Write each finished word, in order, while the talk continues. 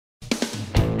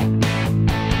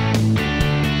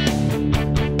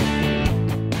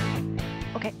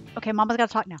Okay, Mama's got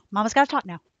to talk now. Mama's got to talk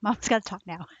now. Mama's got to talk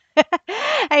now.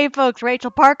 Hey, folks, Rachel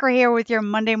Parker here with your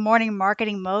Monday Morning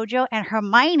Marketing Mojo. And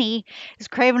Hermione is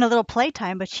craving a little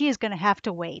playtime, but she is going to have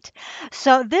to wait.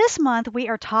 So, this month we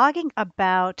are talking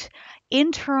about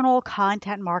internal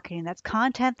content marketing. That's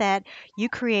content that you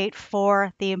create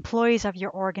for the employees of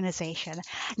your organization.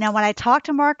 Now, when I talk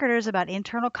to marketers about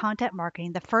internal content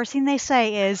marketing, the first thing they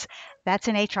say is that's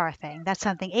an HR thing. That's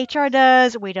something HR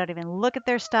does. We don't even look at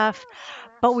their stuff.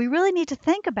 But we really need to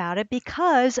think about it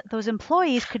because those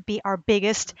employees could be our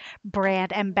biggest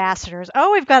brand ambassadors.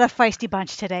 Oh, we've got a feisty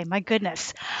bunch today. My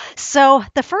goodness. So,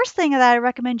 the first thing that I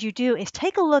recommend you do is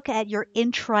take a look at your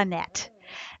intranet.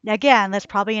 Again, that's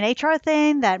probably an HR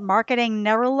thing that marketing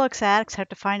never looks at except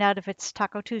to find out if it's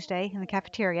Taco Tuesday in the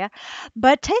cafeteria.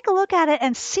 But take a look at it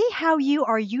and see how you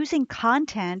are using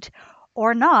content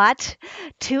or not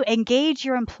to engage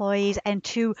your employees and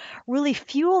to really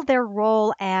fuel their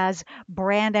role as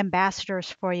brand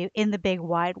ambassadors for you in the big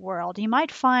wide world. You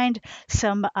might find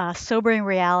some sobering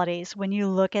realities when you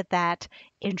look at that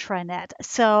intranet.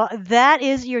 So that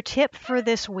is your tip for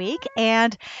this week.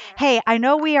 And hey, I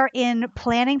know we are in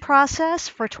planning process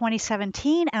for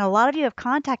 2017, and a lot of you have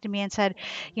contacted me and said,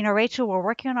 Rachel, we're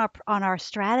working on our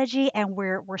strategy and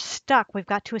we're stuck. We've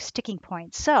got to a sticking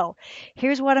point. So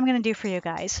here's what I'm going to do for you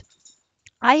guys.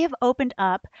 I have opened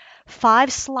up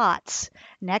 5 slots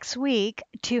next week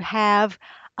to have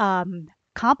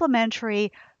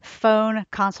complimentary phone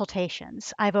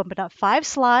consultations. I've opened up 5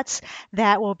 slots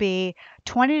that will be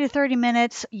 20 to 30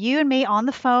 minutes, you and me on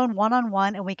the phone, one on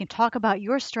one, and we can talk about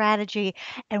your strategy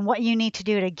and what you need to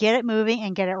do to get it moving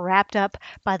and get it wrapped up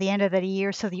by the end of the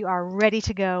year so that you are ready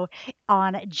to go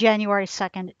on January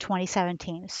 2nd,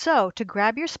 2017. So to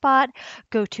grab your spot,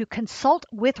 go to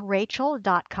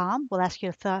consultwithrachel.com. We'll ask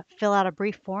you to fill out a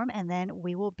brief form and then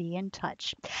we will be in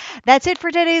touch. That's it for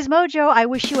today's Mojo. I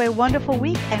wish you a wonderful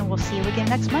week and we'll see you again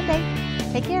next Monday.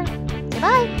 Take care. Say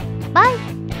bye.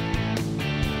 Bye.